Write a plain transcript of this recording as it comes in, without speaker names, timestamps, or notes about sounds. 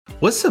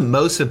What's the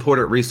most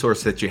important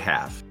resource that you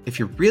have? If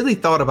you really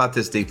thought about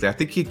this deeply, I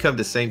think you'd come to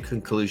the same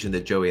conclusion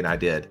that Joey and I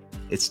did.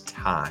 It's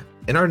time.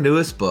 In our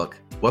newest book,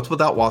 Wealth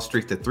Without Wall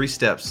Street, The 3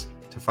 Steps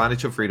to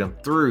Financial Freedom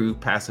Through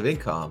Passive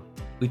Income,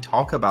 we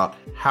talk about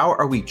how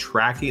are we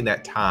tracking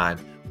that time?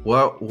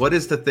 What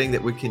is the thing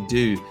that we can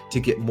do to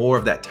get more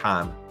of that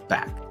time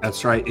back?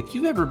 That's right. If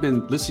you've ever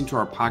been listening to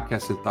our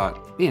podcast and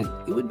thought, man,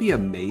 it would be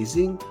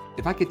amazing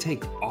if I could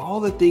take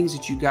all the things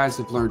that you guys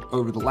have learned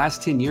over the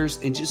last 10 years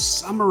and just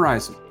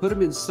summarize them, put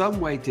them in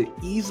some way to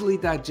easily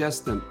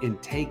digest them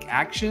and take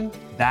action,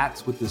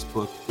 that's what this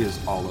book is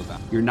all about.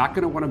 You're not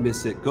going to want to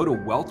miss it. Go to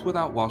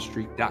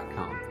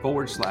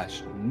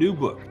wealthwithoutwallstreet.com/new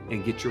book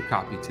and get your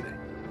copy today.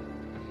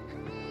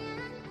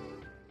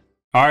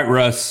 All right,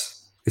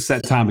 Russ, it's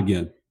that time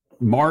again.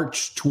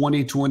 March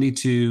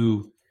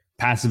 2022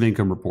 Passive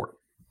Income Report.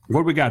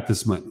 What do we got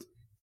this month?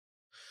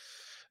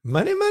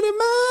 Money.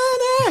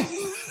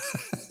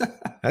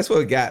 That's what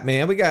we got,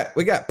 man. We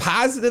got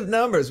positive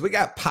numbers. We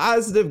got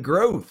positive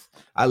growth.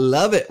 I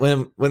love it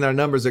when our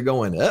numbers are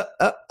going up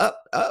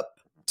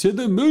to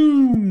the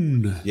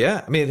moon.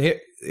 Yeah, I mean,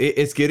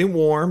 it's getting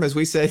warm, as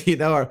we said. You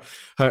know,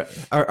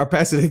 our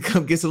passive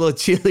income gets a little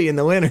chilly in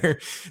the winter.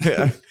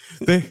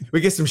 We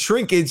get some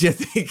shrinkage, I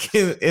think,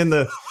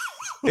 in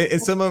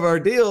some of our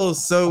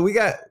deals. So we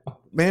got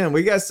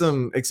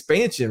some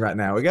expansion right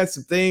now. We got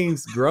some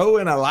things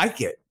growing. I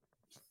like it.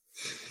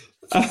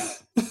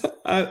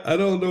 I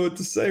don't know what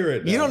to say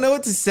right now. You don't know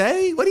what to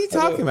say? What are you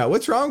talking about?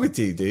 What's wrong with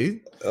you, dude?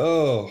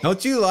 Oh,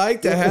 don't you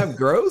like to have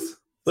growth?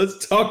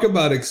 Let's talk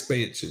about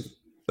expansion.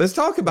 Let's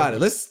talk about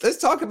it. Let's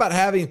talk about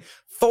having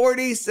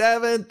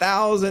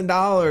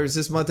 $47,000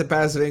 this month of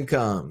passive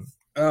income.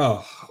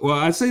 Oh, well,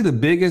 I'd say the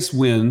biggest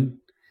win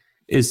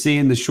is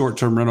seeing the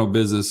short-term rental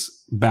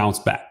business bounce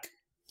back.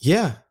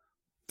 Yeah.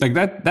 Like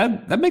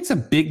that makes a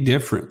big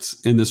difference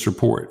in this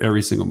report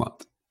every single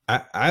month.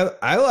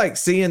 I like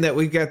seeing that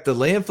we've got the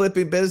land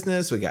flipping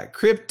business, we got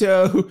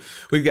crypto,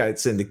 we've got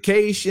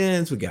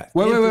syndications, we got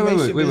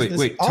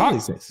wait.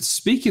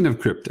 Speaking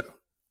of crypto,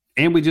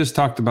 and we just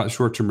talked about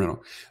short-term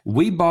rental.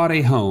 We bought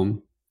a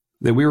home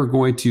that we were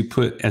going to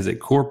put as a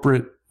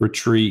corporate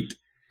retreat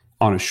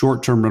on a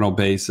short-term rental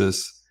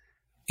basis,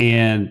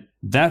 and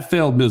that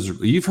failed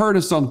miserably. You've heard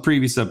us on the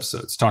previous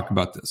episodes talk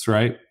about this,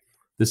 right?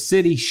 The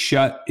city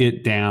shut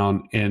it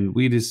down, and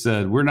we just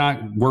said, we're not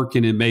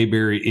working in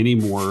Mayberry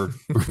anymore.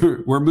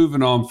 We're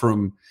moving on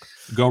from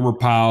Gomer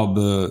Pyle,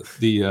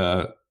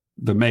 the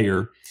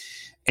mayor.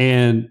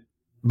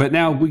 But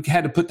now we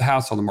had to put the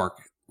house on the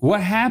market.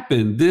 What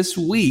happened this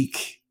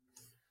week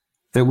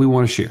that we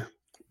want to share?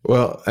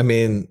 Well, I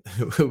mean,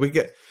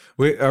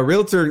 our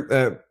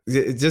realtor,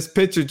 just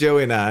picture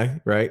Joey and I,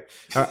 right?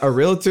 Our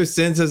realtor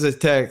sends us a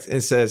text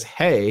and says,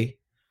 hey,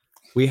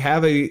 we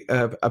have a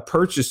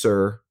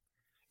purchaser.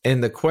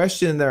 And the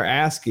question they're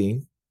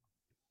asking,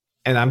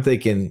 and I'm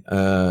thinking,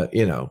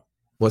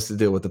 what's the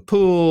deal with the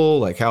pool?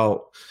 Like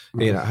how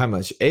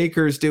much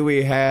acres do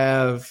we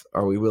have?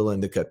 Are we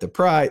willing to cut the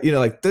price?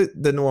 Like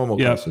the normal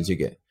questions you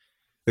get.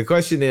 The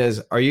question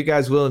is, are you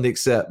guys willing to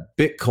accept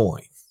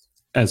Bitcoin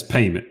as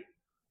payment?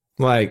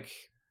 Like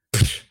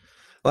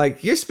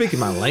you're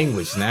speaking my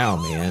language now,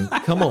 man.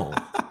 Come on.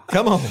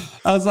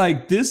 I was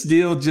like, this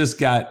deal just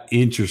got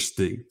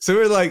interesting. So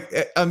we're like,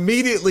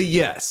 immediately,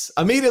 yes,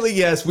 we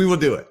will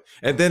do it.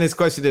 And then his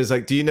question is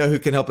like, do you know who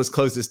can help us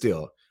close this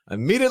deal?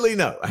 Immediately,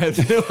 no. I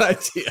have no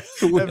idea.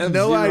 I have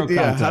no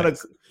idea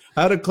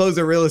how to close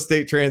a real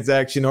estate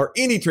transaction or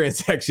any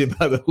transaction,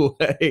 by the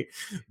way,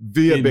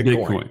 via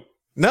Bitcoin.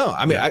 No,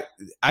 I mean,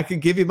 I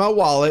could give you my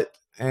wallet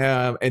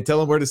and tell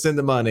them where to send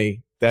the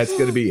money. That's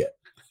going to be it.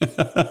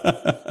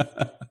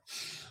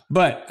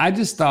 But I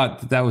just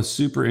thought that was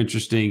super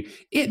interesting.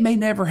 It may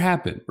never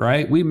happen,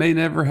 right? We may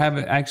never have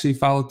it actually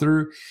follow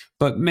through.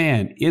 But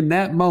man, in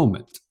that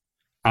moment,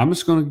 I'm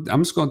just going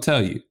to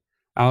tell you,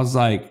 I was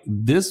like,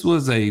 this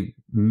was a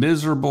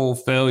miserable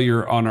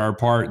failure on our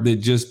part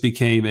that just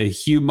became a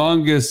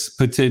humongous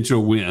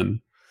potential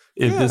win.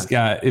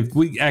 If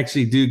we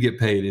actually do get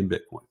paid in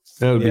Bitcoin,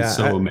 that would be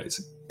so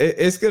amazing.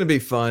 It's going to be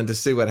fun to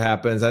see what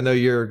happens. I know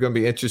you're going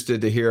to be interested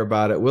to hear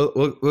about it.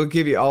 We'll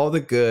give you all the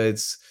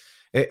goods.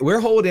 We're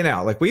holding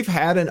out. Like we've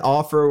had an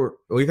offer,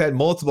 we've had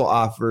multiple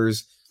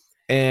offers,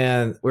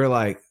 and we're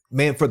like,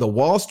 man, for the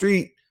Wealth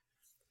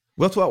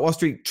Without Wall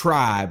Street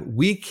tribe,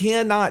 we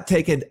cannot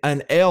take an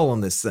L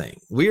on this thing.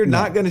 We are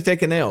not going to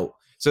take an L.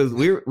 So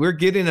we're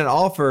getting an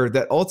offer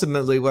that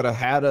ultimately would have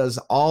had us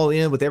all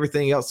in with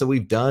everything else that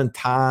we've done,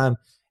 time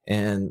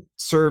and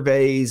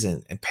surveys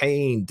and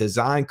paying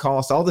design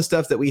costs, all the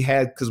stuff that we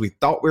had because we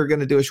thought we were going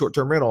to do a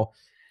short-term rental.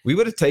 We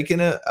would have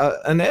taken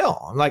an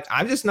L. I'm like,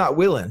 I'm just not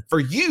willing. For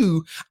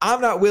you, I'm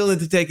not willing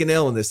to take an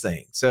L in this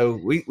thing. So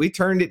we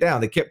turned it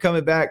down. They kept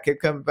coming back.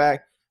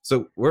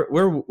 So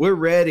we're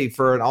ready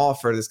for an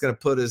offer that's going to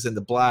put us in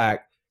the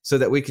black so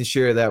that we can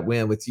share that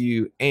win with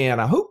you.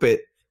 And I hope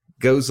it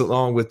goes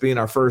along with being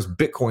our first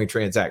Bitcoin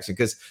transaction,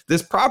 because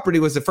this property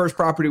was the first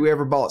property we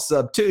ever bought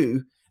sub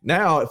 2.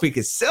 Now, if we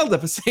could sell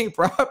the same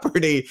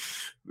property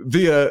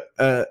via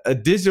a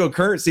digital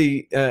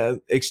currency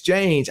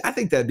exchange, I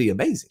think that'd be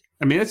amazing.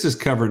 I mean, it's just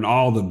covering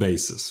all the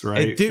bases,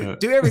 right? And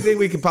do everything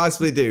we can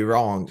possibly do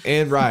wrong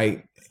and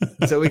right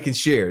so we can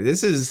share.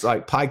 This is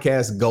like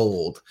podcast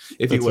gold,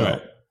 if you will.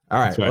 Right. All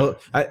right. Well,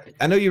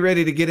 I know you're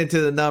ready to get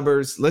into the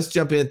numbers. Let's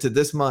jump into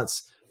this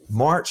month's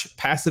March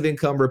Passive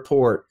Income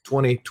Report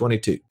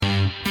 2022.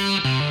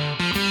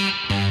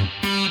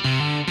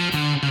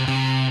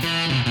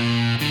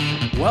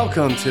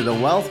 Welcome to the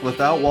Wealth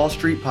Without Wall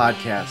Street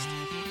podcast,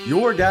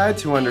 your guide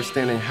to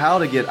understanding how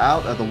to get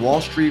out of the Wall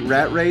Street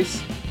rat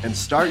race and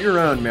start your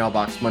own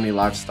mailbox money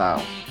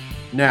lifestyle.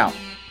 Now,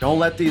 don't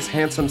let these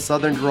handsome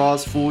Southern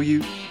draws fool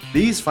you.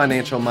 These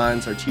financial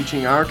minds are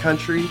teaching our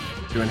country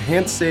to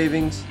enhance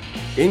savings,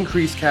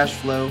 increase cash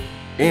flow,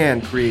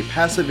 and create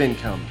passive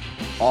income,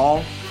 all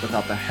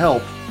without the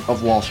help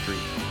of Wall Street.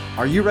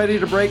 Are you ready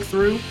to break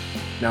through?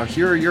 Now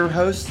here are your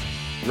hosts,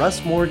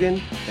 Russ Morgan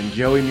and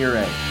Joey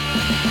Murray.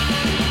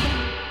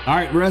 All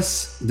right,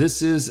 Russ,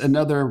 this is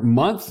another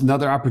month,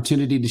 another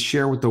opportunity to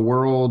share with the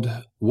world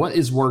what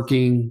is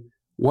working,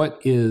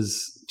 what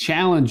is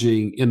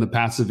challenging in the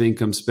passive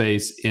income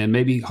space, and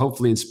maybe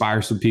hopefully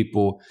inspire some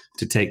people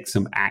to take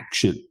some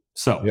action.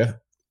 So yeah,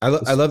 I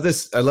love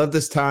this. I love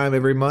this time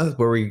every month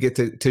where we get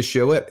to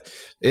show it.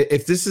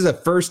 If this is a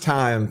first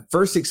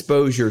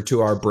exposure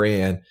to our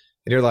brand,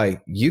 and you're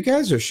like, you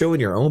guys are showing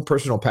your own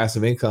personal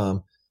passive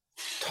income,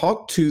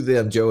 talk to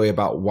them, Joey,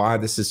 about why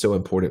this is so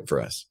important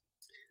for us.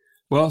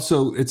 Well,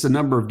 so it's a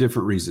number of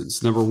different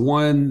reasons. Number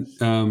one,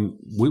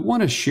 we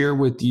want to share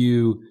with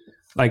you,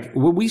 like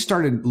when we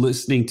started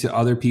listening to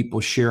other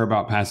people share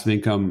about passive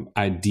income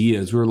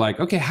ideas, we were like,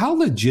 okay, how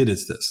legit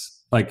is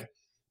this? Like,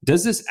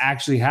 does this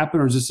actually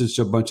happen or is this just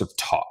a bunch of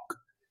talk?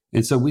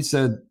 And so we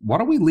said, why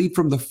don't we lead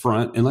from the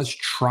front and let's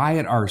try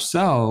it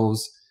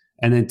ourselves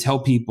and then tell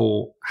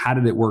people, how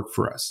did it work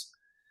for us?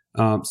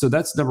 So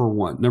that's number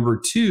one. Number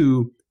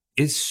two,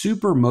 it's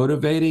super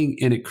motivating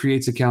and it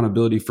creates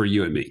accountability for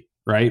you and me.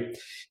 Right?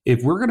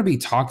 If we're going to be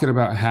talking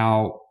about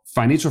how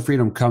financial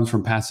freedom comes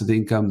from passive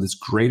income that's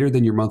greater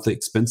than your monthly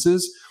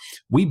expenses,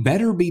 we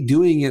better be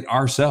doing it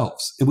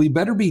ourselves. And we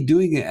better be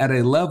doing it at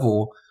a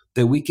level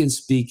that we can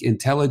speak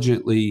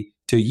intelligently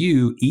to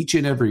you each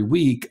and every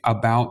week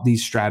about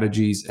these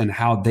strategies and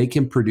how they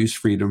can produce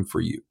freedom for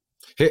you.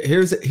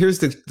 Here's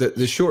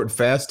the short and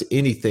fast to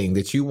anything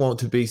that you want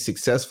to be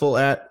successful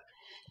at,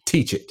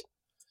 teach it.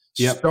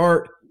 Yep.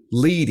 Start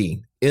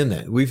leading in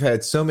that. We've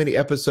had so many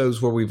episodes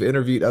where we've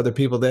interviewed other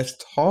people that's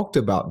talked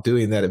about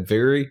doing that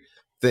very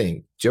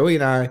thing. Joey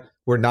and I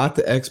were not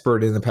the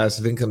expert in the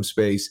passive income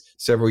space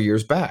several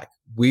years back.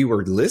 We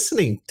were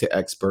listening to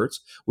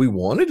experts. We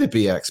wanted to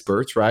be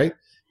experts, right?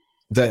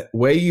 The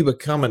way you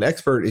become an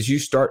expert is you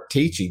start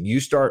teaching, you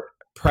start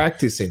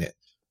practicing it.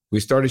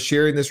 We started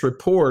sharing this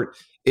report.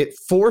 It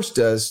forced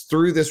us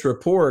through this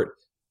report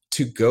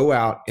to go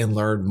out and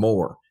learn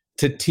more,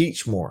 to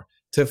teach more,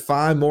 to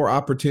find more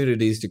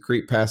opportunities to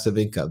create passive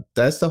income.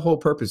 That's the whole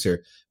purpose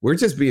here. We're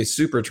just being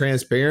super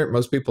transparent.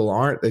 Most people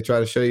aren't. They try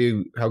to show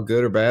you how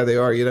good or bad they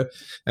are,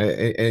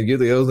 and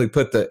you only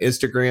put the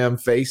Instagram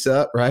face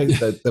up, right?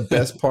 The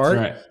best part.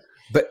 Right.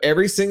 But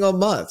every single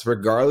month,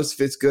 regardless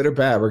if it's good or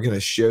bad, we're going to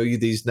show you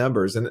these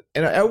numbers. And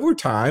over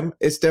time,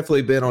 it's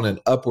definitely been on an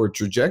upward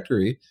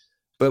trajectory.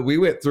 But we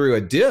went through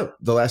a dip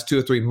the last 2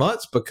 or 3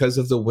 months because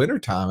of the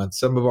wintertime. And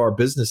some of our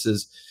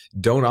businesses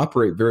don't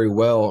operate very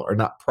well or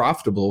not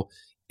profitable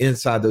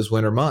inside those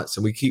winter months.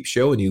 And we keep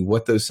showing you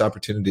what those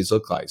opportunities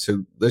look like.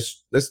 So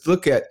let's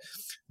look at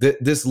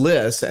this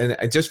list. And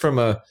just from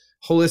a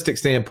holistic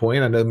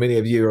standpoint, I know many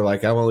of you are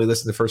like, I only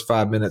listened to the first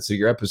 5 minutes of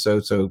your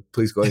episode, so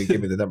please go ahead and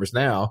give me the numbers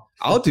now.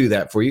 I'll do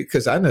that for you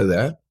because I know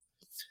that.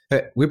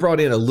 We brought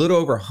in a little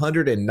over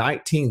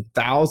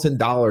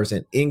 $119,000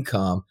 in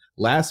income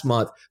last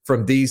month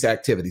from these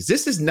activities.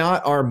 This is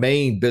not our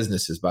main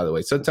businesses, by the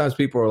way. Sometimes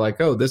people are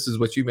like, oh, this is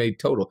what you made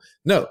total.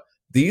 No,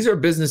 these are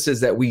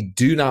businesses that we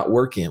do not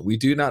work in. We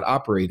do not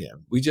operate in.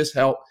 We just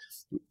help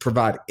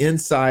provide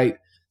insight,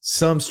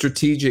 some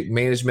strategic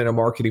management and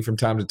marketing from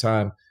time to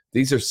time.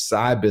 These are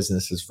side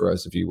businesses for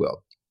us, if you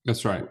will.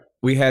 That's right.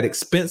 We had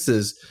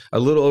expenses a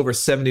little over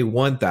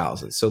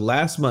 $71,000. So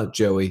last month,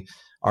 Joey,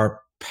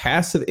 our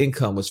passive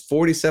income was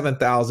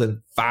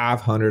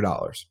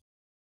 $47,500.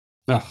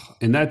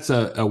 And that's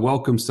a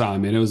welcome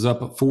sign, man. It was up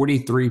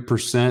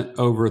 43%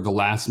 over the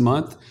last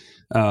month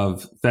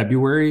of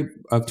February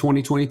of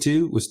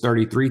 2022 was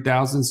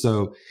 33,000.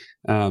 So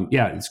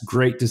it's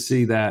great to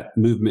see that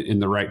movement in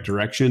the right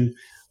direction.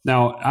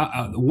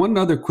 Now, one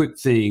other quick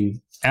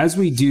thing, as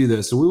we do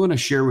this, and we want to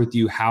share with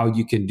you how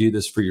you can do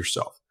this for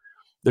yourself.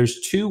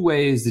 There's 2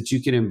 ways that you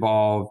can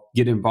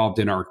get involved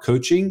in our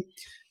coaching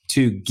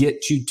to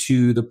get you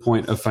to the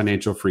point of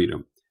financial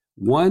freedom.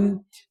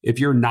 One, if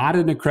you're not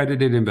an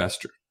accredited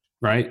investor,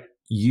 right?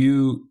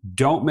 You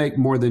don't make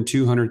more than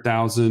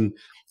 $200,000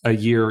 a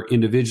year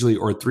individually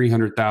or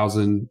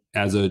 $300,000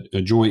 as a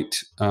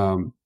joint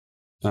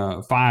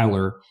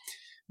filer,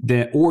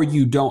 or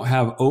you don't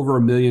have over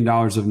 $1 million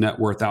of net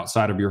worth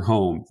outside of your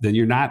home, then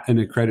you're not an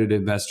accredited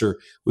investor.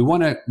 We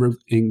want to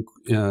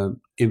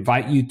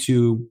invite you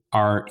to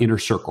our inner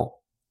circle.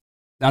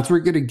 That's where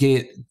you're going to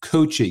get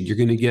coaching. You're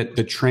going to get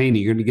the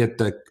training. You're going to get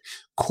the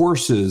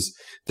courses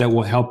that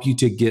will help you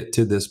to get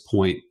to this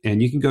point.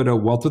 And you can go to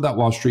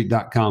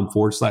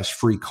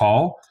wealthwithoutwallstreet.com/free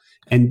call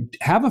and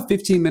have a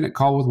 15-minute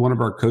call with one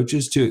of our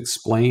coaches to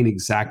explain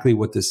exactly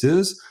what this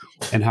is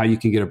and how you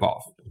can get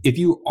involved. If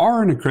you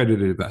are an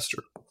accredited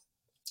investor,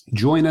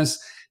 join us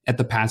at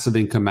the Passive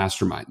Income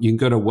Mastermind. You can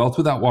go to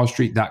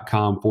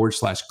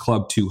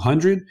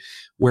wealthwithoutwallstreet.com/club200,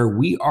 where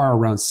we are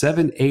around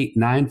 7, 8,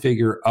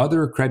 9-figure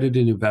other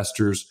accredited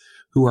investors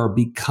who are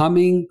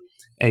becoming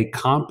a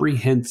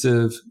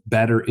comprehensive,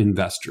 better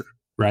investor,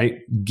 right?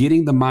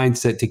 Getting the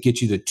mindset to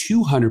get you to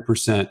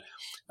 200%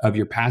 of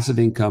your passive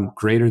income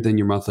greater than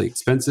your monthly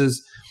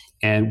expenses.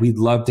 And we'd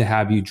love to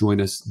have you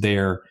join us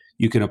there.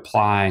 You can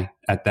apply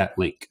at that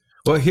link.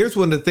 Well, here's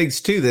one of the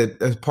things too,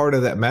 that as part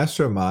of that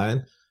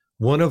mastermind,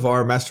 one of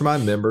our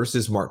mastermind members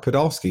is Mark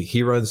Podolsky.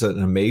 He runs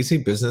an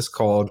amazing business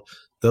called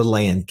The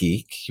Land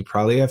Geek. You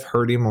probably have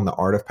heard him on the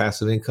Art of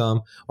Passive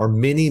Income or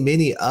many,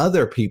 many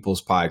other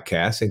people's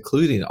podcasts,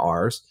 including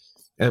ours.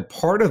 And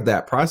part of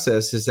that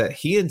process is that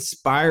he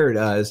inspired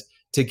us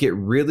to get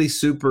really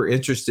super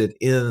interested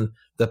in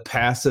the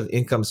passive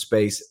income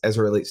space as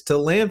it relates to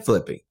land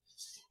flipping.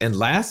 And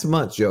last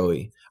month,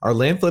 Joey, our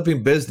land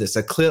flipping business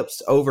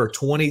eclipsed over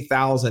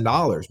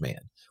 $20,000, man.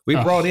 We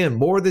brought in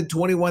more than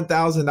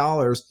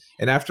 $21,000,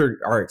 and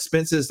after our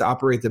expenses to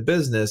operate the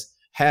business,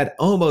 had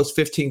almost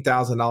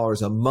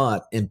 $15,000 a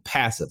month in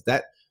passive.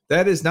 That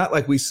is not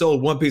like we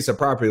sold one piece of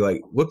property,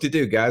 like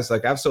whoop-de-doo, guys.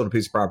 Like I've sold a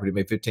piece of property,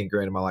 made 15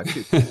 grand in my life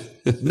too.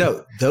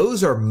 No,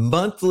 those are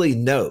monthly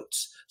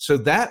notes. So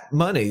that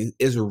money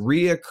is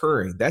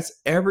reoccurring. That's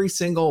every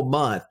single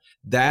month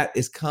that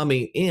is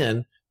coming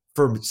in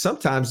for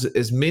sometimes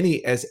as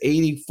many as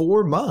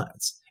 84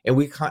 months. And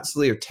we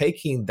constantly are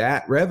taking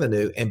that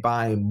revenue and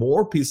buying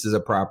more pieces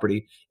of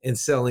property and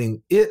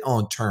selling it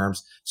on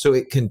terms so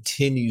it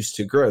continues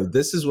to grow.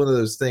 This is one of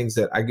those things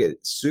that I get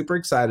super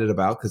excited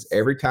about because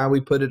every time we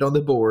put it on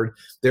the board,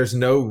 there's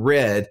no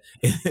red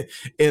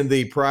in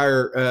the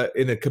prior,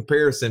 in a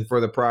comparison for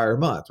the prior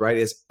month, right?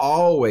 It's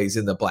always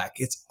in the black.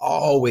 It's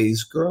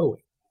always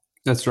growing.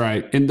 That's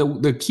right. And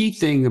the key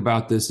thing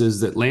about this is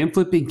that land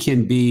flipping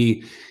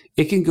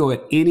it can go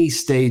at any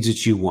stage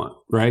that you want,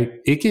 right?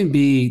 It can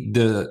be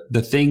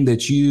the thing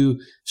that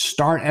you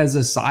start as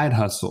a side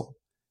hustle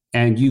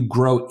and you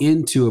grow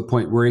into a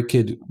point where it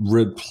could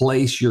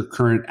replace your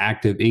current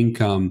active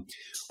income.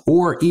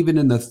 Or even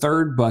in the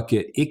third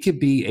bucket, it could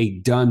be a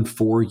done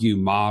for you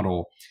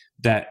model.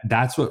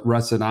 That's what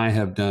Russ and I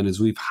have done is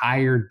we've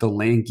hired the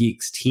Land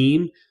Geeks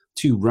team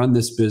to run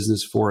this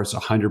business for us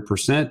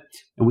 100%.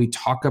 And we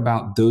talk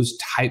about those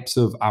types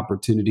of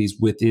opportunities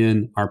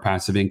within our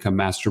passive income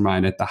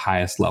mastermind at the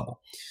highest level.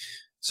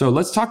 So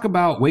let's talk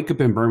about Wake Up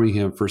in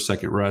Birmingham for a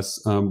second, Russ.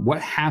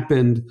 What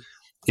happened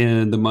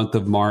in the month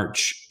of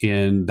March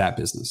in that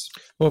business?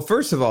 Well,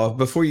 first of all,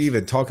 before you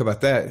even talk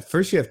about that,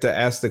 first you have to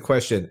ask the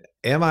question,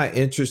 am I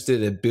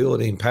interested in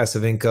building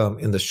passive income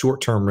in the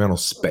short-term rental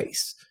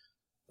space?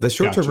 The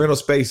short-term rental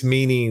space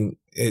meaning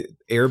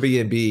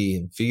Airbnb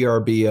and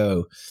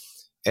VRBO.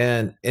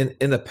 And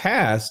in the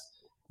past,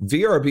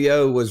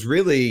 VRBO was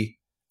really,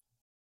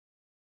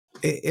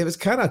 it was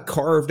kind of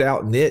carved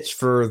out niche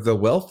for the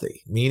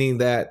wealthy, meaning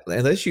that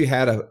unless you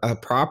had a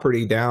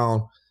property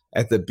down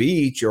at the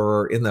beach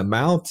or in the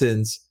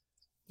mountains,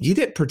 you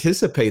didn't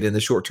participate in the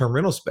short-term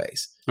rental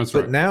space. That's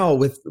right. But now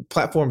with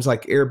platforms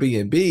like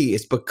Airbnb,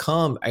 it's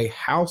become a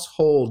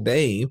household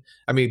name.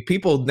 I mean,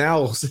 people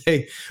now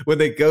say when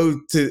they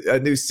go to a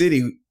new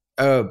city,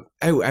 oh,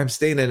 I'm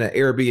staying in an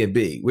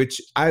Airbnb,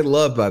 which I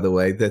love, by the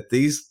way, that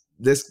this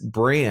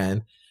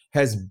brand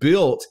has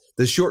built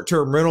the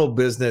short-term rental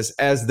business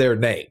as their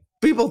name.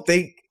 People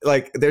think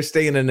like they're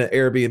staying in an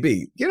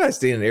Airbnb. You're not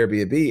staying in an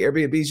Airbnb.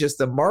 Airbnb is just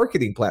a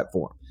marketing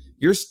platform.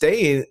 You're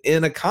staying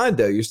in a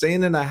condo. You're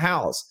staying in a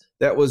house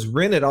that was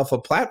rented off a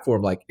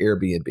platform like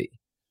Airbnb.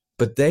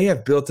 But they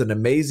have built an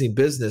amazing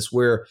business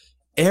where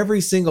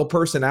every single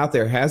person out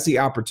there has the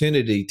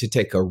opportunity to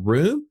take a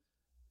room,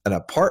 an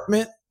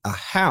apartment, a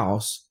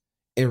house,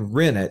 and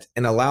rent it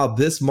and allow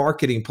this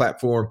marketing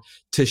platform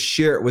to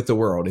share it with the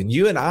world. And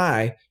you and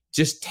I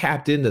just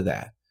tapped into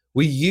that.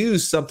 We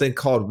use something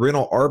called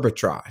rental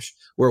arbitrage,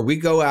 where we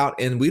go out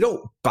and we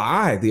don't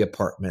buy the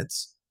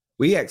apartments.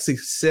 We actually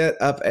set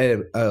up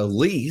a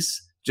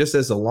lease just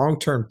as a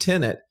long-term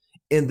tenant,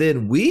 and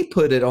then we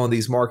put it on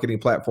these marketing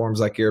platforms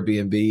like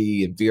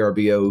Airbnb and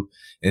VRBO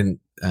and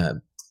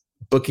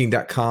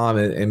Booking.com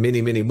and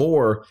many, many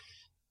more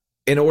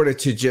in order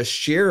to just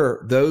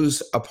share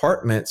those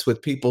apartments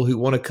with people who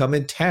want to come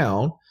in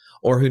town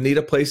or who need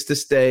a place to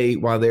stay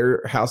while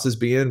their house is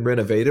being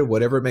renovated,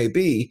 whatever it may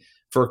be,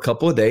 for a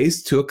couple of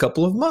days to a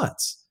couple of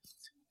months.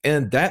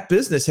 And that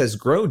business has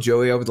grown,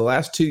 Joey, over the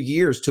last 2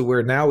 years to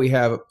where now we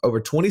have over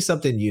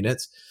 20-something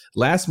units.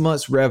 Last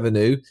month's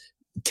revenue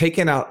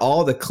taken out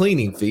all the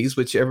cleaning fees,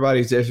 which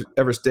everybody's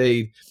ever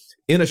stayed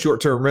in a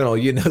short-term rental,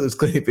 those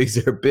cleaning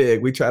fees are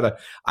big. We try to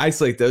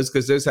isolate those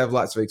because those have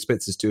lots of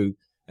expenses too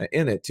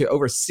in it, to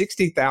over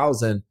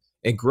 $60,000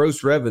 in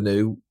gross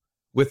revenue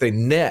with a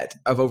net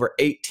of over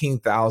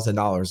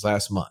 $18,000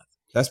 last month.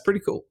 That's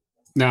pretty cool.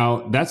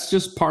 Now, that's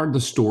just part of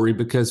the story,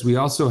 because we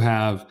also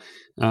have,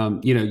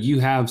 you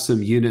have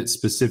some units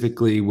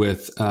specifically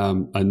with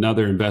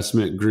another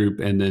investment group,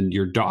 and then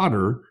your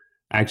daughter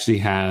actually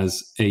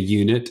has a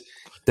unit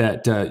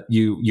that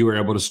you were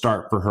able to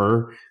start for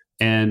her.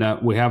 And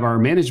we have our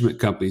management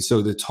company.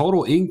 So the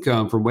total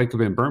income from Wake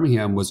Up in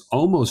Birmingham was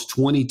almost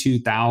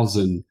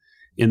 $22,000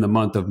 in the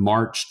month of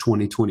March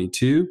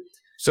 2022.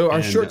 So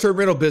our short-term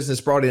rental business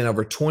brought in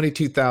over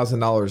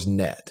 $22,000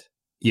 net.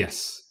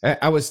 Yes.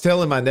 I was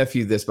telling my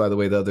nephew this, by the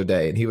way, the other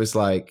day, and he was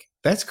like,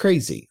 that's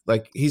crazy.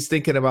 Like, he's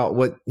thinking about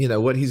what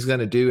he's going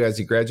to do as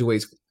he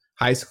graduates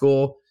high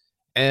school.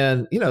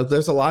 And,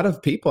 there's a lot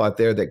of people out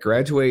there that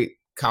graduate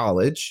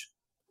college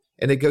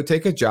and they go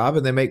take a job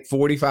and they make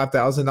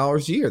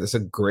 $45,000 a year. That's a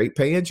great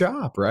paying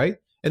job, right?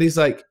 And he's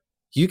like,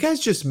 you guys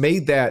just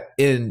made that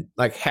in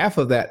like half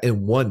of that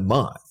in 1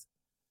 month.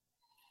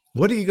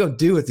 What are you going to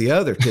do with the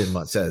other 10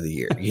 months out of the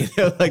year?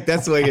 Like,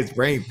 that's the way his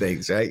brain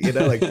thinks, right?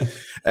 Like, if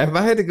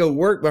I had to go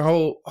work my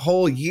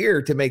whole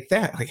year to make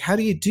that, like, how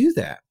do you do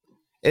that?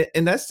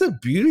 And that's the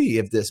beauty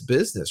of this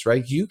business,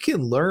 right? You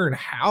can learn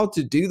how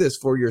to do this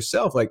for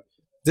yourself. Like,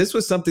 this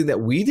was something that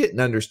we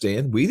didn't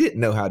understand. We didn't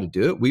know how to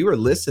do it. We were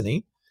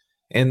listening.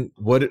 And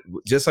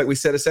just like we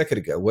said a second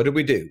ago, what did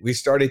we do? We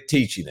started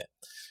teaching it.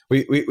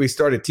 We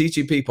started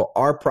teaching people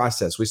our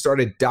process. We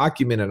started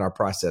documenting our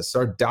process,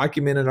 started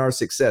documenting our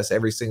success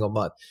every single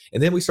month.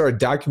 And then we started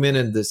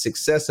documenting the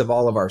success of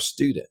all of our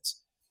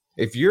students.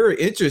 If you're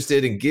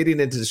interested in getting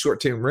into the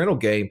short-term rental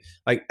game,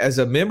 like, as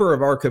a member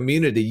of our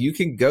community, you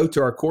can go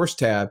to our course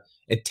tab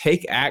and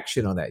take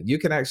action on that. You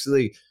can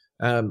actually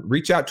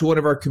reach out to one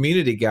of our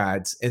community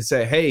guides and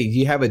say, hey,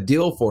 you have a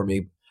deal for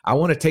me. I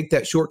want to take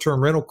that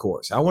short-term rental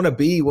course. I want to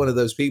be one of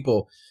those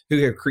people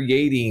who are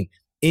creating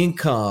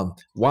income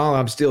while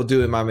I'm still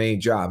doing my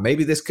main job.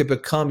 Maybe this could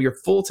become your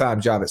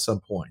full-time job at some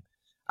point.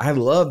 I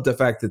love the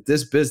fact that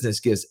this business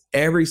gives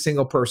every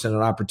single person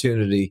an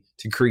opportunity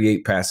to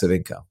create passive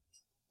income.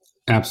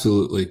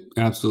 Absolutely.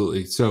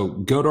 Absolutely. So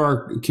go to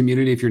our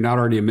community. If you're not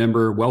already a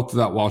member,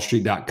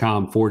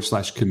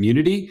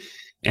 wealthwithoutwallstreet.com/community,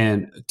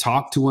 and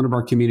talk to one of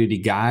our community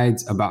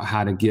guides about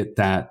how to get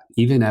that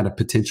even at a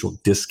potential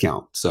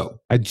discount. So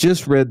I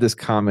just read this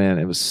comment.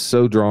 It was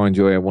so drawing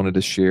joy. I wanted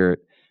to share it.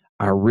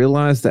 I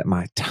realized that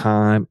my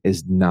time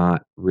is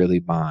not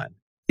really mine.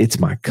 It's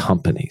my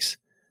company's.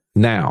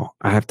 Now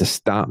I have to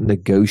stop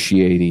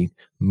negotiating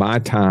my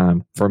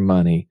time for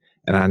money,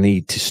 and I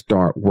need to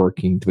start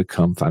working to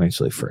become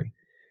financially free.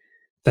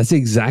 That's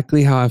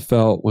exactly how I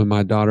felt when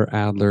my daughter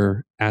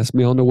Adler asked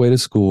me on the way to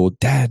school,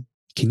 Dad,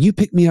 can you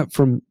pick me up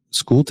from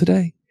school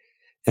today?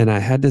 And I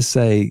had to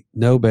say,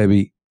 no,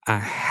 baby, I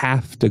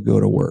have to go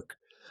to work.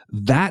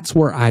 That's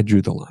where I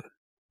drew the line.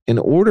 In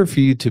order for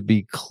you to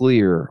be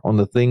clear on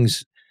the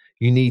things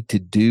you need to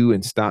do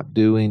and stop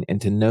doing,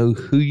 and to know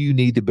who you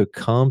need to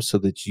become so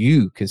that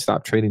you can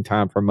stop trading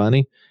time for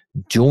money,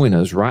 join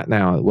us right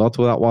now at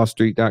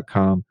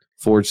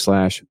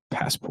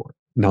wealthwithoutwallstreet.com/passport.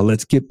 Now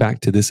let's get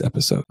back to this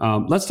episode.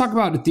 Let's talk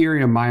about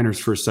Ethereum miners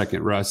for a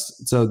second,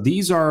 Russ. So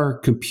these are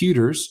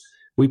computers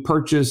we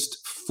purchased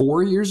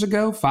 4 years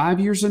ago, 5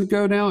 years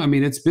ago now. I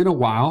mean, it's been a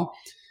while.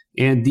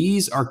 And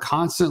these are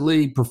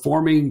constantly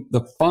performing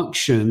the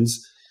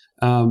functions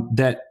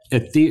that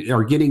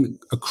are getting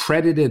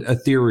accredited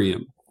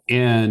Ethereum.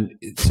 And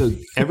so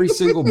every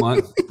single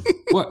month,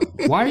 what?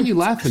 Why are you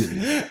laughing at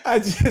me? I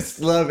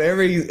just love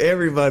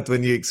every month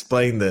when you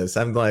explain this.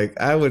 I'm like,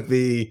 I would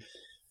be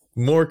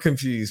more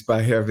confused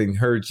by having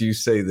heard you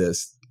say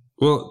this.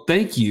 Well,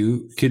 thank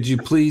you. Could you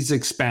please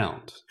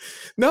expound?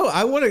 No,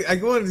 I want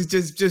to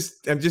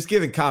just I'm just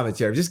giving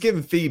commentary. I'm just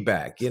giving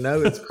feedback.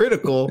 It's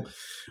critical.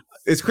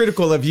 It's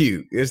critical of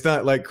you. It's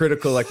not like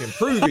critical, like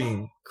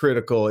improving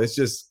critical. It's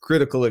just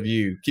critical of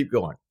you. Keep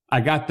going. I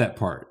got that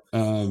part.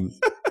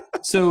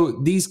 So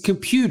these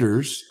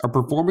computers are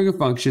performing a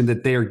function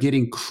that they are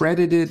getting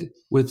credited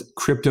with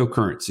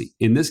cryptocurrency.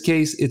 In this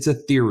case, it's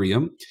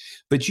Ethereum.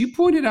 But you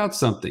pointed out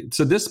something.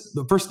 So this,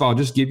 first of all, I'll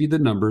just give you the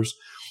numbers.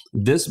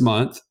 This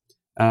month,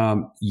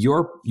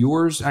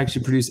 yours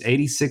actually produced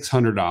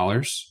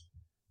 $8,600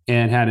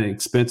 and had an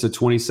expense of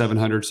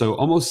 $2,700. So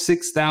almost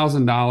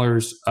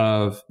 $6,000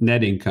 of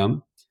net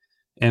income.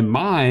 And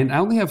mine, I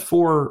only have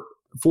four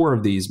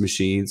of these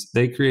machines.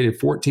 They created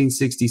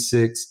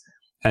 $1,466,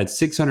 had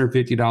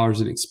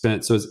 $650 in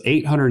expense. So it's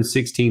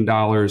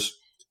 $816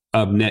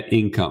 of net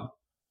income.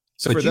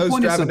 So for those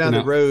driving down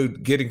the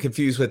road getting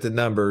confused with the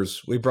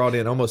numbers, we brought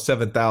in almost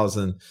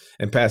 $7,000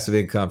 in passive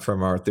income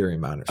from our Ethereum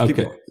miners.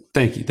 Okay.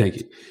 Thank you.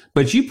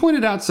 But you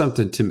pointed out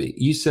something to me.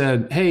 You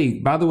said, hey,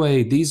 by the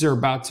way, these are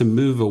about to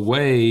move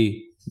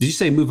away. Did you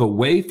say move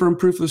away from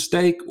proof of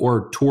stake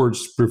or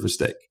towards proof of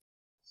stake?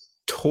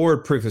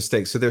 Toward proof of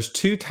stake. So there's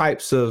two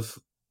types of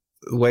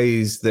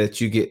ways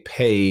that you get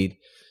paid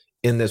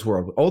in this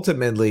world.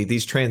 Ultimately,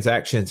 these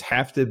transactions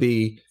have to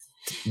be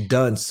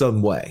done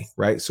some way,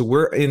 right? So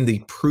we're in the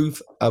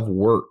proof of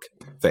work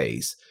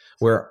phase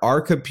where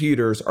our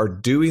computers are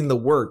doing the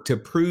work to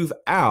prove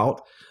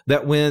out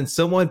that when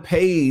someone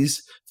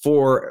pays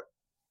for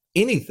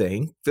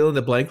anything, fill in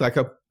the blank, like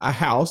a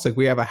house, like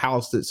we have a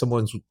house that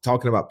someone's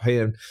talking about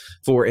paying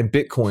for in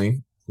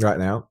Bitcoin right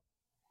now,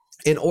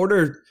 in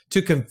order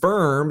to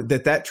confirm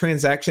that that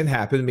transaction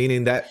happened,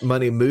 meaning that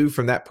money moved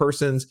from that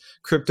person's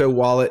crypto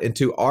wallet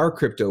into our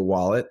crypto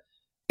wallet,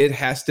 it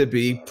has to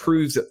be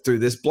proved through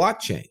this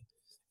blockchain.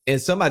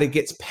 And somebody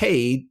gets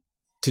paid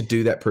to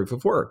do that proof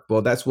of work.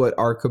 Well, that's what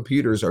our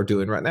computers are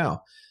doing right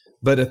now.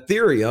 But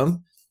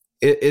Ethereum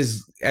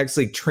is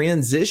actually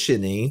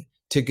transitioning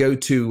to go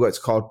to what's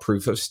called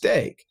proof of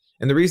stake.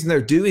 And the reason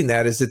they're doing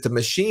that is that the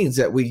machines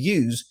that we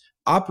use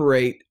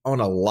operate on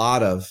a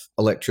lot of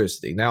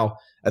electricity. Now,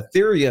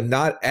 Ethereum,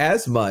 not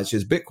as much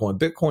as Bitcoin.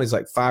 Bitcoin is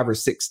like 5 or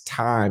 6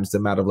 times the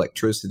amount of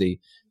electricity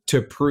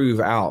to prove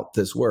out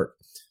this work.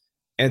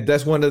 And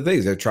that's one of the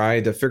things. They're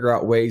trying to figure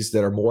out ways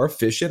that are more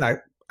efficient.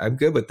 I'm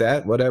good with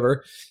that,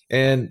 whatever.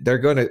 And they're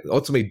going to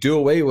ultimately do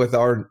away with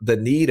the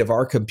need of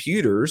our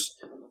computers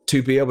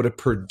to be able to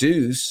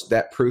produce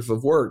that proof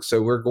of work.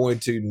 So we're going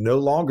to no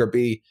longer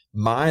be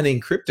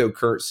mining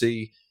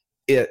cryptocurrency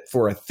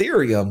for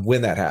Ethereum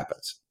when that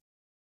happens.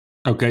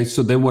 Okay,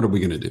 so then what are we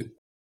going to do?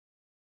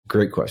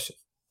 Great question.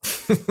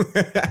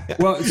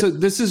 Well, so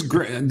this is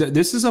great.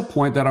 This is a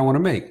point that I want to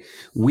make.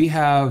 We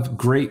have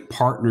great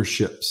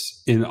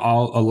partnerships in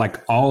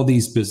all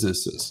these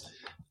businesses,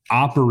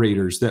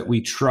 operators that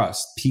we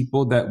trust,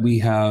 people that we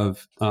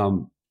have,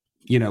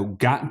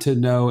 gotten to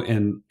know,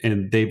 and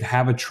they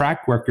have a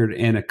track record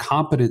and a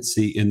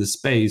competency in the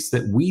space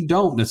that we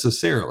don't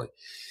necessarily.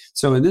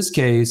 So in this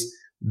case,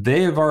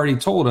 they have already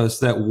told us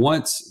that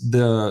once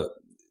the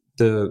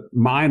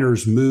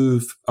miners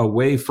move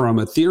away from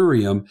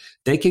Ethereum,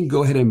 they can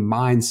go ahead and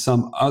mine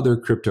some other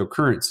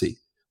cryptocurrency.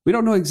 We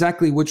don't know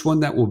exactly which one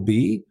that will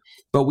be,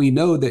 but we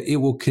know that it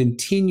will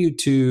continue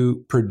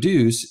to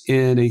produce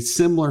in a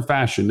similar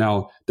fashion.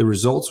 Now, the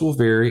results will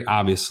vary,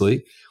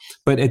 obviously,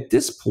 but at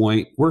this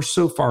point, we're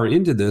so far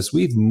into this,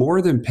 we've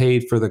more than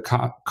paid for the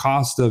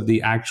cost of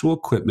the actual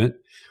equipment,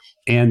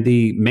 and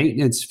the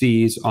maintenance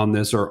fees on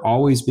this are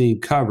always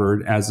being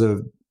covered as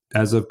of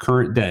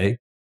current day.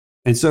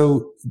 And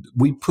so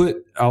we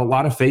put a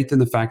lot of faith in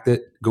the fact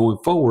that going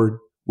forward,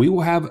 we will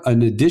have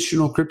an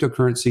additional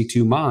cryptocurrency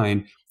to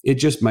mine. It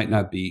just might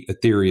not be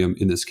Ethereum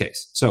in this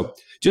case. So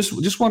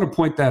just want to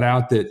point that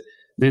out, that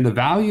then the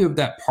value of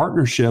that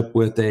partnership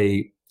with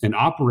an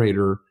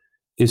operator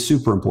is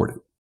super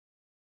important.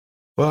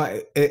 Well,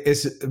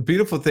 it's a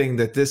beautiful thing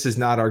that this is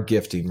not our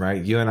gifting,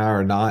 right? You and I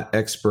are not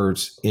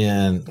experts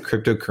in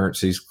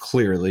cryptocurrencies,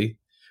 clearly.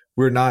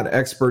 We're not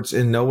experts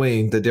in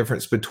knowing the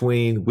difference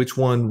between which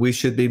one we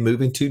should be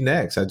moving to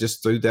next. I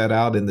just threw that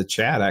out in the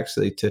chat,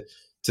 actually,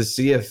 to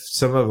see if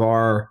some of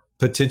our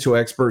potential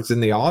experts in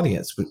the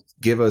audience would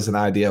give us an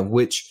idea of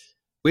which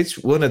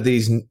one of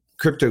these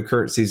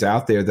cryptocurrencies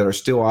out there that are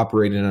still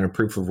operating on a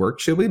proof of work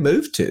should we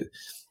move to.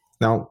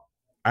 Now,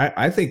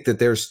 I think that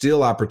there's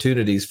still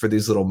opportunities for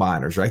these little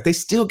miners, right? They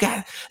still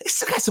got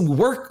some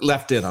work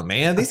left in them,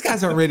 man. These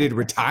guys aren't ready to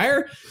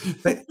retire.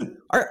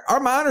 Our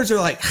miners are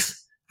like,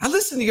 I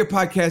listen to your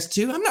podcast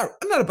too. I'm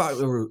not about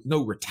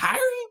no retiring.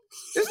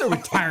 There's no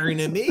retiring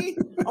in me.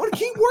 I want to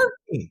keep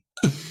working.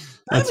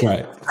 That's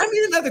right. I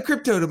need another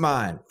crypto to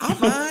mine. I'll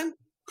mine.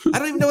 I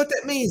don't even know what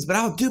that means, but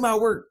I'll do my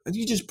work.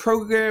 You just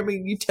program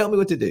me. You tell me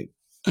what to do.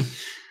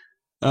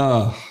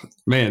 Oh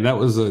man, that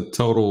was a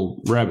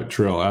total rabbit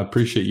trail. I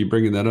appreciate you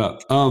bringing that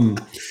up.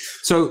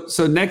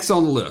 So next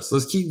on the list,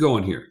 let's keep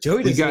going here.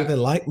 Joey doesn't even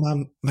like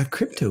my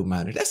crypto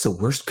miner. That's the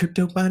worst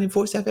crypto mining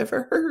voice I've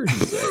ever heard.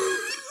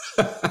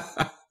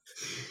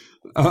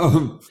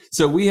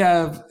 So we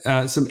have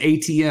some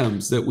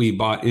ATMs that we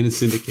bought in a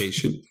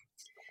syndication,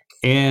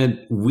 and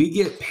we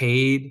get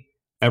paid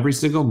every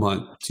single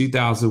month,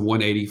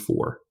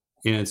 $2,184.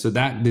 And so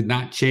that did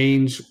not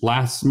change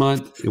last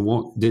month.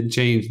 Didn't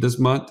change this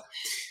month.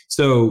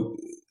 So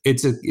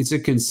it's a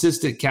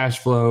consistent cash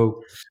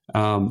flow.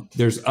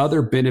 There's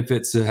other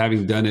benefits to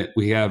having done it.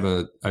 We have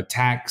a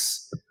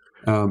tax,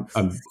 a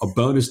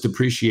bonus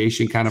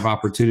depreciation kind of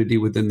opportunity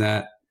within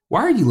that.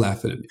 Why are you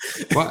laughing at me?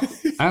 Well,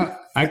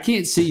 I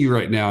can't see you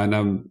right now,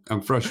 and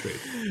I'm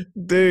frustrated.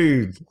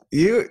 Dude,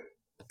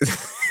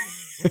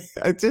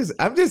 I'm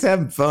just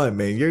having fun,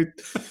 man.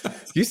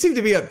 You seem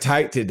to be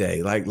uptight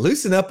today. Like,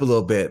 loosen up a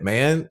little bit,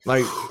 man.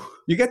 Like,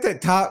 you got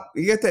that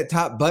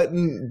top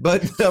button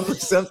up or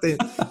something.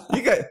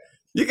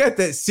 You got that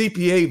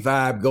CPA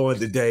vibe going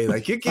today.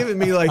 Like, you're giving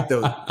me like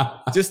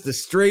just the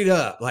straight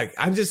up. Like,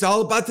 I'm just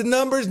all about the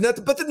numbers,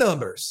 nothing but the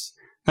numbers.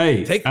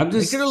 Hey, take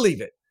it or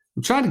leave it.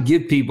 I'm trying to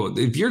give people,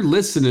 if you're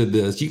listening to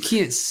this, you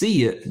can't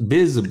see it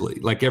visibly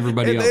like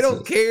everybody else. They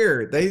don't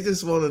care. They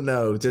just want to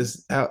know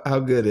just how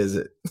good is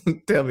it?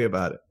 Tell me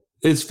about it.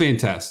 It's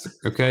fantastic.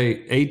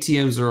 Okay.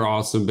 ATMs are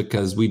awesome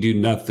because we do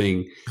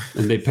nothing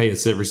and they pay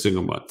us every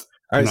single month.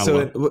 All right,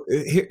 so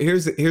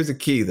here's the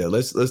key though.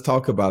 Let's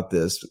talk about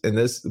this. And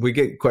this, we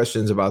get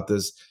questions about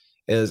this,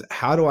 is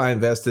how do I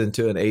invest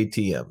into an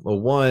ATM? Well,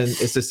 one,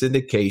 it's a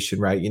syndication,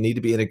 right? You need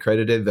to be an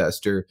accredited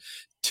investor.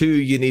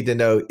 Two, you need to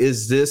know,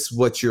 is this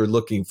what you're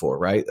looking for,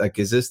 right? Like,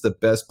 is this the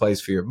best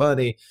place for your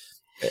money?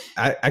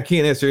 I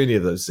can't answer any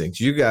of those things.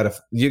 You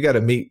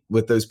gotta meet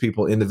with those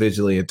people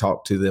individually and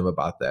talk to them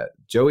about that.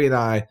 Joey and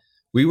I,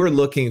 we were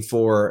looking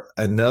for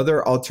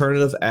another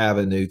alternative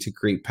avenue to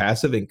create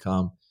passive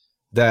income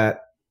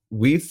that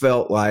we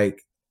felt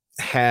like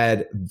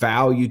had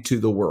value to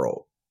the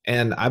world.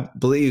 And I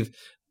believe,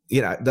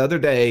 the other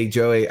day,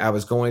 Joey, I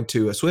was going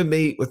to a swim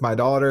meet with my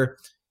daughter,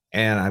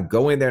 and I'm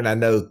going there and I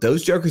know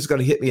those jokers are going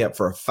to hit me up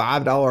for a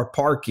 $5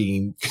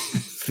 parking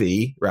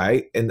fee,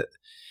 right? And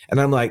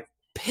I'm like,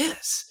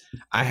 piss,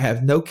 I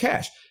have no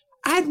cash.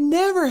 I'd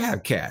never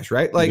have cash,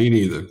 right? Like, me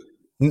neither.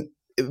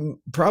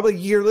 Probably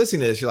you're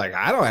listening to this, you're like,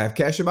 I don't have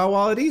cash in my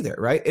wallet either,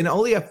 right? And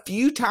only a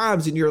few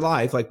times in your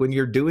life, like when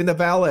you're doing the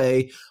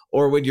valet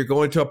or when you're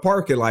going to a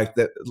parking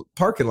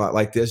lot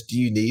like this, do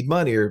you need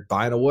money, or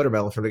buying a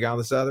watermelon from the guy on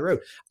the side of the road?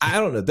 I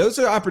don't know. Those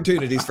are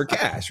opportunities for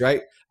cash,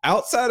 right?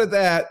 Outside of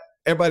that,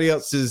 everybody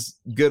else is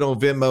good on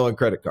Venmo and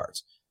credit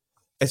cards.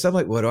 And so I'm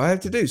like, what do I have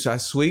to do? So I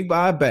swing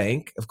by a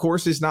bank. Of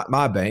course, it's not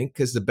my bank,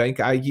 because the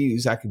bank I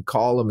use, I can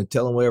call them and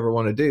tell them whatever I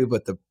want to do.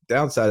 But the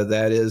downside of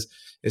that is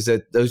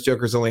that those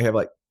jokers only have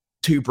like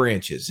 2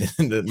 branches,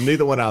 and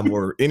neither one of them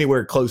were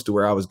anywhere close to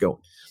where I was going.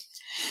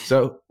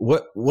 So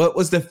what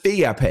was the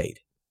fee I paid?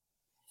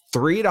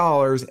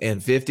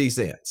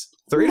 $3.50.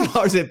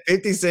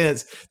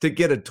 $3.50 to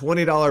get a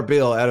 $20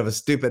 bill out of a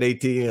stupid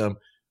ATM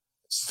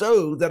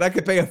so that I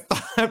could pay a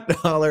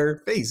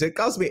 $5 fee. So it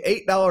cost me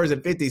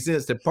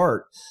 $8.50 to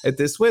park at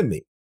this swim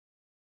meet.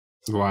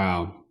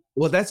 Wow.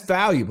 Well, that's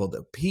valuable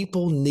though.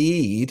 People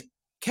need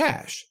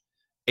cash.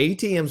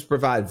 ATMs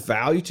provide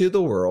value to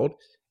the world.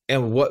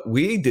 And what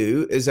we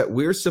do is that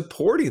we're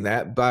supporting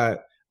that by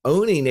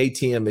owning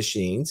ATM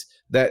machines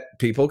that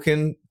people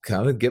can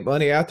kind of get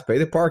money out to pay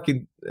the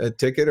parking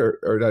ticket or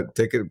not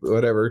ticket,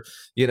 whatever,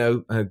 be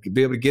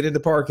able to get in the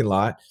parking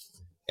lot.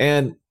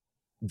 And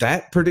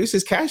that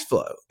produces cash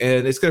flow.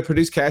 And it's going to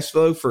produce cash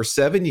flow for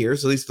 7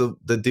 years, at least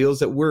the deals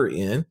that we're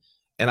in.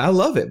 And I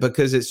love it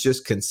because it's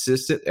just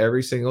consistent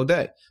every single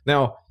day.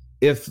 Now,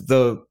 if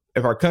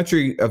our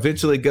country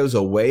eventually goes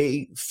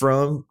away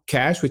from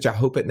cash, which I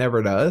hope it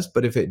never does,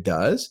 but if it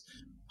does,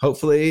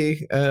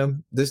 hopefully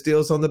this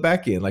deal's on the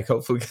back end. Like,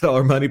 hopefully we get all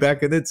our money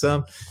back and then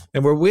some,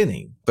 and we're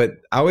winning. But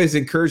I always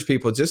encourage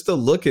people just to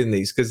look in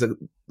these, because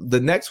the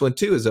next one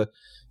too is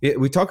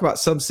we talk about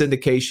some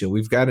syndication.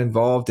 We've got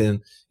involved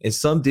in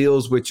some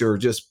deals which are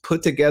just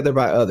put together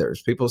by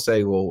others. People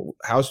say, well,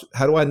 how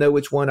do I know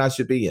which one I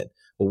should be in?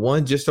 Well,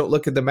 one, just don't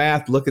look at the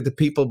math, look at the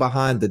people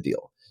behind the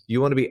deal. You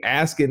want to be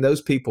asking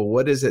those people,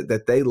 what is it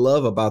that they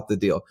love about the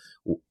deal?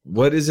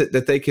 What is it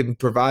that they can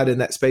provide in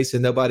that space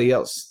and nobody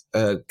else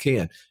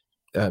can?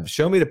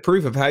 Show me the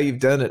proof of how you've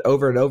done it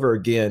over and over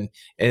again,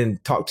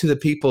 and talk to the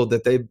people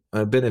that they've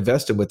been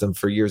invested with them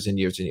for years and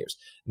years and years.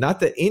 Not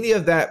that any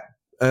of that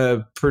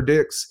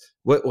predicts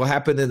what will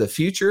happen in the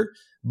future,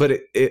 but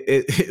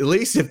it at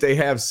least if they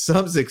have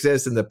some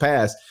success in the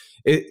past,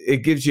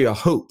 it gives you a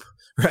hope.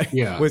 Right.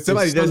 Yeah. When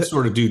somebody does some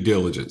sort of due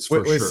diligence.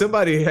 When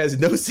somebody has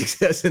no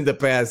success in the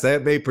past,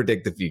 that may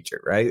predict the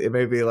future. Right. It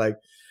may be like,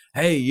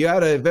 hey, you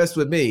ought to invest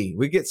with me.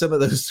 We get some of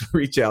those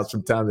reach outs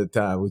from time to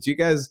time. Would you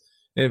guys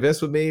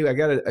invest with me? I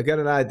got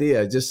an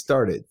idea. I just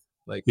started.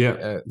 Like,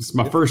 it's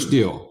my first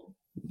deal.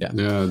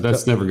 Yeah.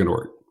 That's never going to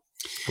work.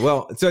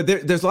 Well, so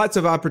there's lots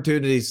of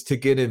opportunities to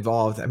get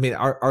involved. I mean,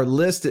 our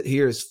list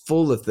here is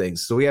full of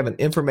things. So we have an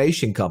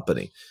information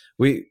company.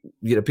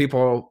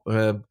 People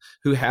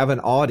who have an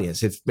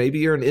audience. If maybe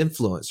you're an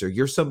influencer,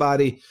 you're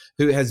somebody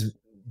who has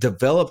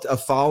developed a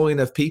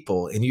following of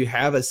people and you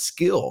have a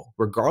skill,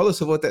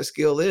 regardless of what that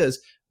skill is,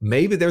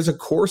 maybe there's a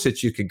course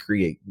that you can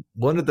create.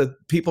 One of the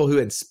people who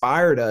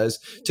inspired us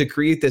to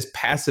create this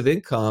passive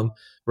income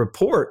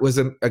report was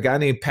a guy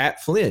named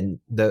Pat Flynn,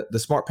 the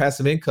Smart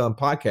Passive Income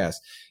podcast.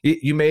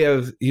 You may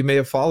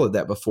have followed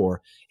that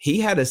before. He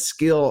had a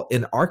skill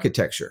in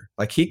architecture.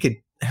 Like, he could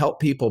help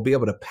people be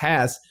able to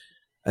pass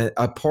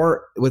a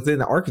part within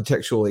the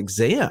architectural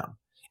exam.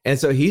 And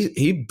so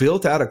he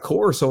built out a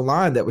course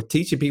online that was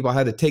teaching people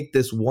how to take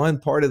this one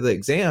part of the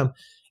exam,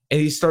 and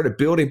he started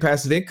building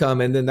passive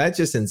income. And then that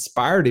just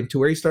inspired him to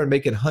where he started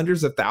making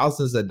hundreds of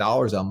thousands of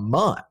dollars a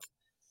month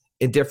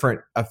in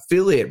different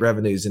affiliate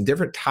revenues and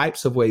different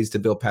types of ways to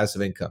build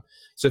passive income.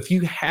 So if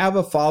you have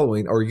a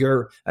following, or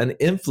you're an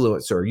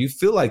influencer, you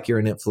feel like you're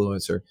an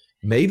influencer,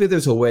 maybe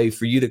there's a way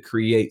for you to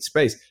create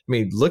space. I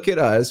mean, look at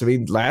us. I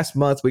mean, last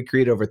month we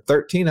created over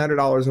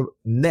 $1,300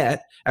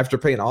 net after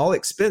paying all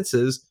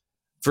expenses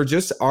for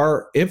just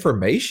our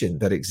information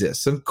that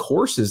exists, some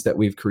courses that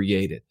we've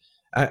created.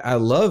 I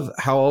love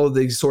how all of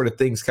these sort of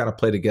things kind of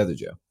play together,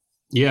 Joe.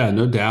 Yeah,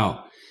 no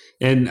doubt.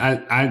 And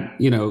I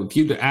if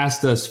you'd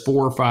asked us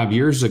 4 or 5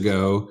 years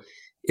ago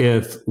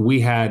if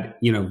we had,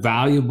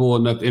 valuable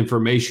enough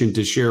information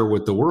to share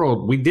with the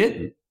world, we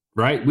didn't.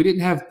 right? We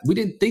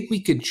didn't think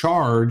we could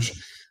charge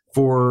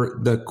for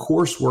the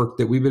coursework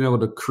that we've been able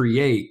to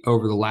create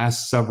over the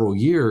last several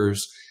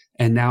years.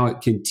 And now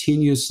it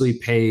continuously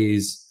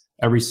pays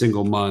every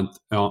single month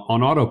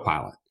on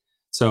autopilot.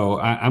 So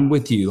I'm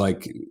with you.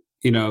 Like,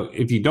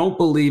 if you don't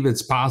believe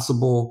it's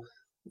possible,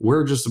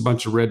 we're just a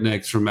bunch of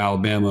rednecks from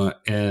Alabama.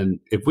 And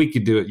if we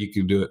could do it, you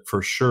could do it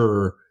for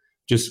sure.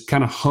 Just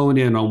kind of hone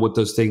in on what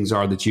those things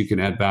are that you can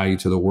add value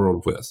to the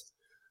world with.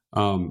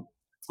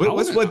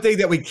 What's one thing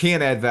that we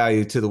can add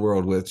value to the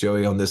world with,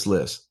 Joey, on this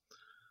list?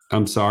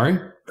 I'm sorry.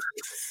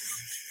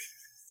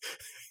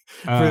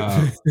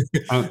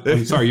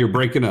 I'm sorry, you're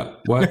breaking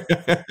up. What?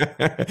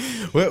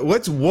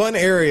 What's one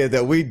area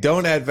that we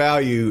don't add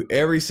value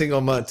every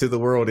single month to the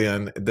world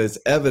in that's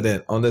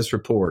evident on this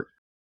report?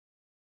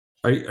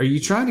 Are you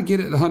trying to get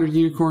at 100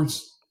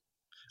 unicorns?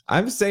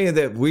 I'm saying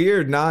that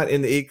we're not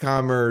in the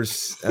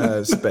e-commerce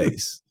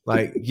space.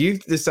 Like, you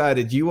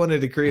decided you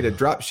wanted to create a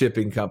drop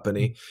shipping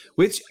company,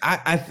 which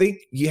I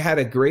think you had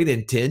a great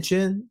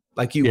intention.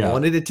 Like, you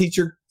wanted to teach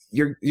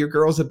your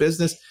girls a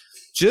business.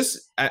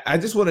 I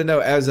just want to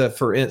know,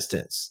 for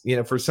instance,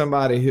 for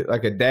somebody who,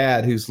 like a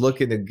dad who's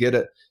looking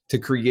to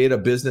create a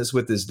business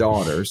with his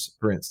daughters,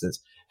 for instance,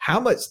 how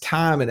much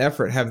time and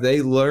effort have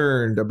they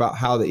learned about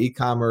how the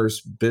e-commerce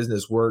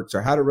business works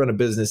or how to run a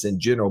business in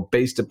general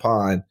based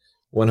upon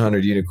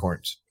 100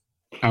 unicorns?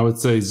 I would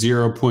say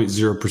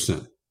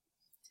 0.0%.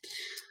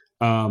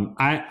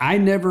 I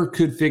never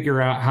could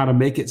figure out how to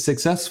make it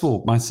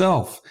successful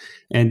myself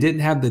and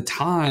didn't have the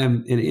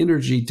time and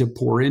energy to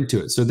pour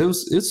into it. So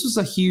this was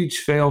a huge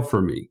fail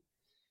for me,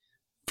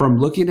 from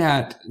looking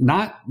at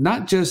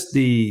not just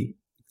the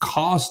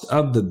cost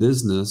of the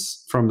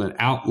business from an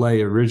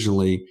outlay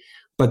originally,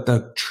 but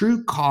the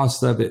true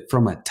cost of it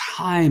from a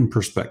time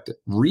perspective,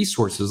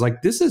 resources.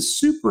 Like, this is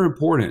super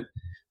important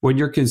when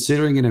you're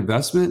considering an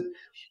investment,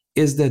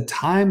 is the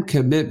time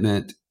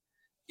commitment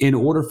in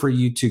order for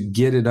you to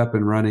get it up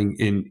and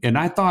running. And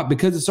I thought,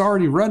 because it's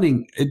already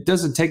running, it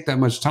doesn't take that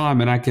much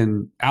time and I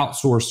can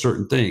outsource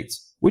certain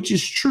things, which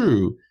is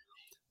true.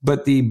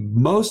 But the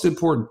most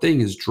important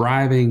thing is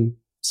driving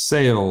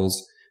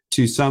sales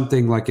to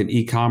something like an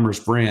e-commerce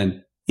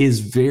brand is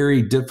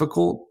very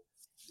difficult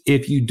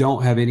if you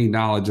don't have any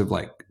knowledge of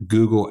like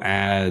Google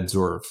ads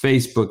or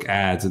Facebook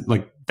ads.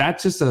 Like,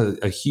 that's just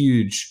a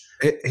huge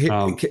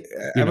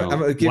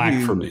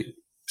lack for me.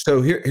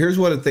 So here's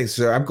one of the things.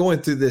 So I'm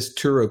going through this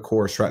Turo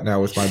course right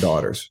now with my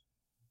daughters,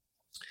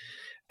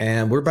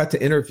 and we're about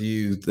to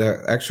interview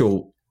the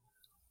actual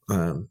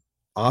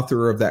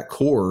author of that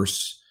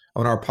course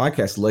on our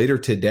podcast later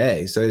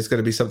today. So it's going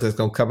to be something that's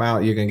going to come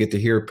out. You're going to get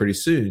to hear it pretty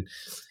soon.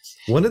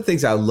 One of the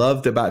things I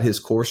loved about his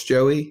course,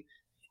 Joey,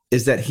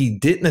 is that he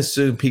didn't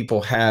assume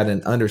people had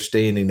an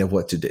understanding of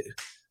what to do.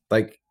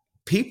 Like,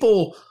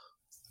 people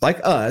like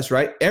us,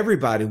 right?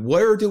 Everybody,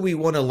 where do we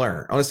want to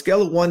learn? On a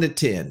scale of 1 to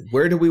 10,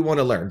 where do we want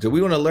to learn? Do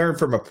we want to learn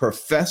from a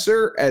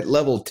professor at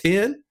level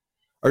 10?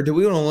 Or do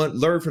we want to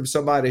learn from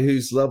somebody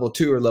who's level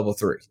 2 or level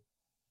 3?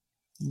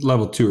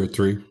 Level 2 or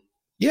 3.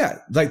 Yeah,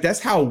 like,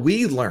 that's how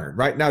we learn,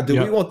 right? Now, do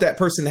we want that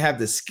person to have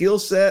the skill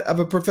set of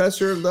a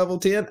professor at level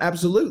 10?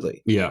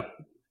 Absolutely. Yeah.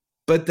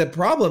 But the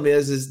problem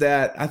is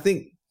that I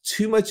think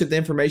too much of the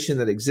information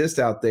that exists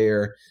out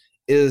there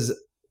is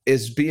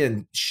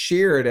being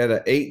shared at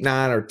an 8,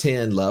 9, or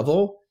 10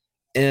 level.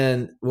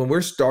 And when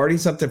we're starting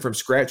something from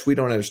scratch, we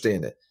don't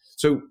understand it.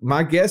 So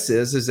my guess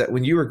is that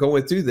when you were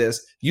going through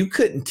this, you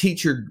couldn't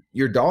teach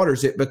your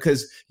daughters it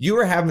because you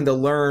were having to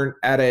learn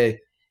at a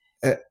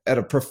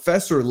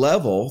professor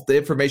level, the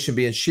information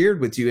being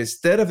shared with you,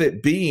 instead of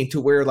it being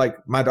to where, like,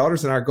 my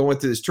daughters and I are going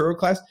through this Turo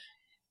class,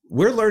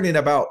 we're learning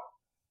about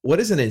what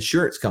is an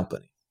insurance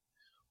company?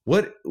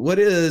 What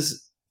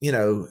is,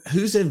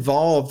 who's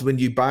involved when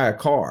you buy a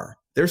car?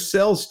 There's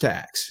sales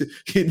tax.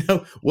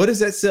 What does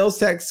that sales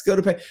tax go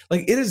to pay?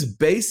 Like, it is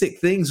basic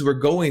things we're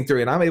going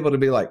through. And I'm able to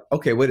be like,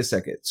 okay, wait a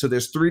second. So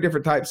there's 3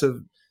 different types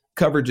of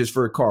coverages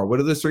for a car. What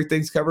do those 3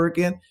 things cover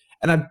again?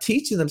 And I'm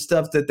teaching them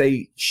stuff that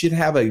they should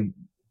have a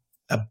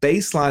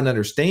baseline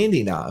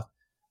understanding of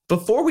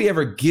before we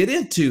ever get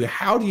into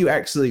how do you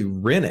actually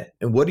rent it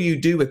and what do you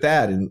do with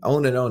that, and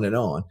on and on and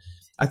on.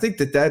 I think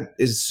that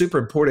is super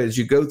important as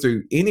you go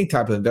through any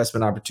type of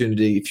investment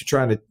opportunity. If you're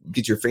trying to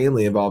get your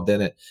family involved in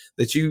it,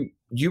 that you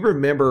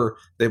remember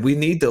that we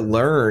need to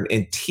learn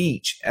and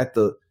teach at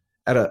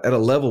a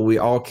level we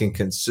all can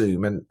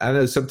consume. And I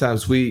know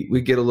sometimes we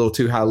get a little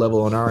too high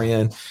level on our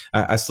end.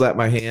 I slap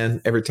my hand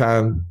every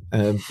time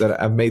that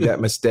I've made that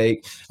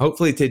mistake.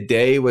 Hopefully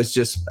today was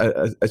just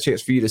a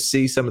chance for you to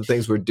see some of the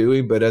things we're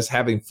doing, but us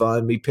having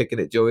fun, me picking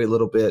at Joey a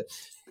little bit,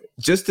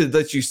 just to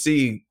let you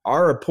see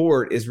our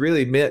report is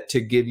really meant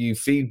to give you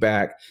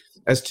feedback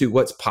as to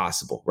what's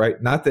possible,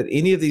 right? Not that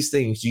any of these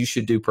things you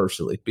should do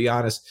personally. Be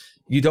honest,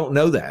 you don't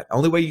know that.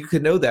 Only way you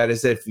can know that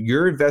is if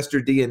your investor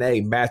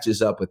DNA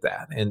matches up with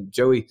that. And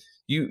Joey,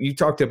 you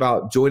talked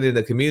about joining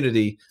the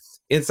community.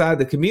 Inside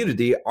the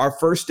community, our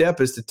first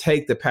step is to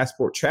take the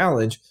Passport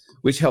Challenge,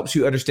 which helps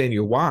you understand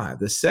your why.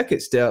 The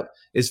second step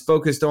is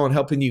focused on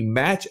helping you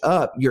match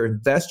up your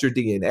investor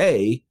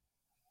DNA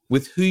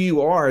with who you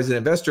are as an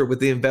investor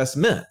with the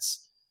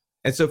investments.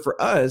 And so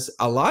for us,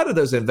 a lot of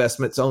those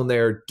investments on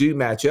there do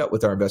match up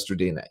with our investor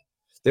DNA.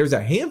 There's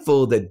a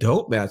handful that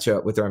don't match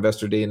up with our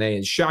investor DNA,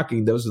 and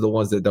shocking, those are the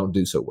ones that don't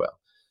do so well.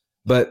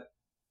 But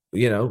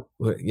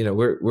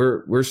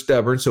we're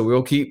stubborn, so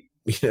we'll keep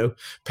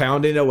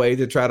pounding away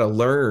to try to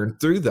learn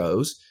through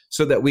those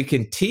so that we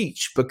can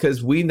teach,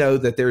 because we know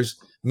that there's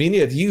many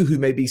of you who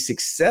may be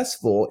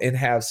successful and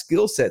have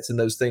skill sets in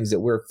those things that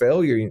we're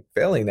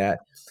failing at.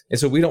 And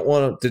so we don't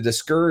want to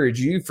discourage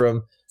you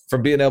from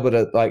being able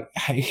to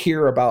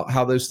hear about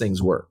how those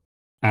things work.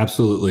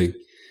 Absolutely.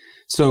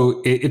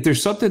 So if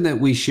there's something that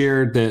we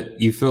shared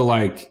that you feel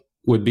like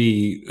would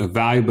be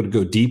valuable to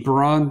go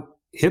deeper on,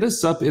 hit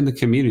us up in the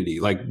community,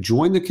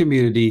 join the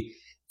community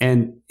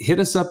and hit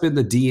us up in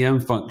the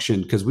DM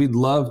function, because we'd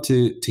love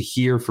to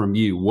hear from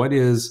you. What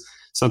is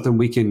something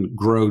we can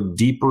grow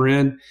deeper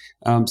in?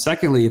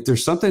 Secondly, if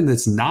there's something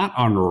that's not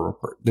on our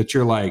report that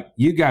you're like,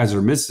 you guys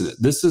are missing it,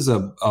 this is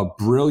a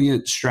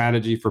brilliant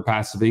strategy for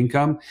passive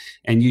income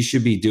and you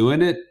should be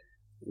doing it,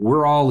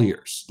 we're all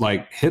ears.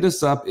 Hit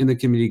us up in the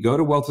community. Go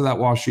to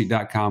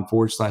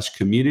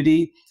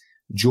wealthwithoutwallstreet.com/community.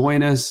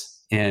 Join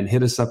us and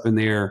hit us up in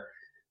there.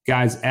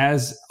 Guys,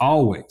 as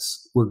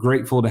always, we're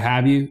grateful to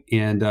have you.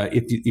 And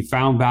if you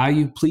found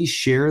value, please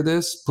share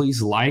this.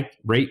 Please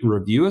rate, and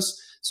review us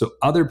so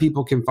other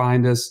people can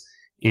find us.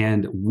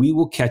 And we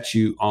will catch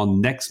you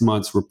on next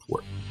month's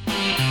report.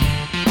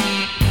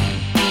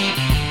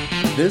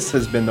 This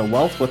has been the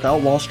Wealth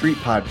Without Wall Street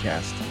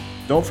podcast.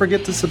 Don't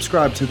forget to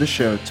subscribe to the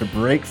show to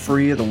break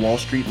free of the Wall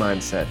Street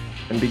mindset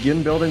and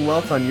begin building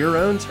wealth on your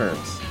own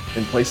terms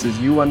in places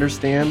you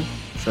understand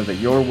so that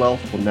your wealth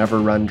will never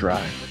run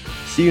dry.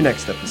 See you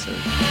next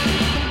episode.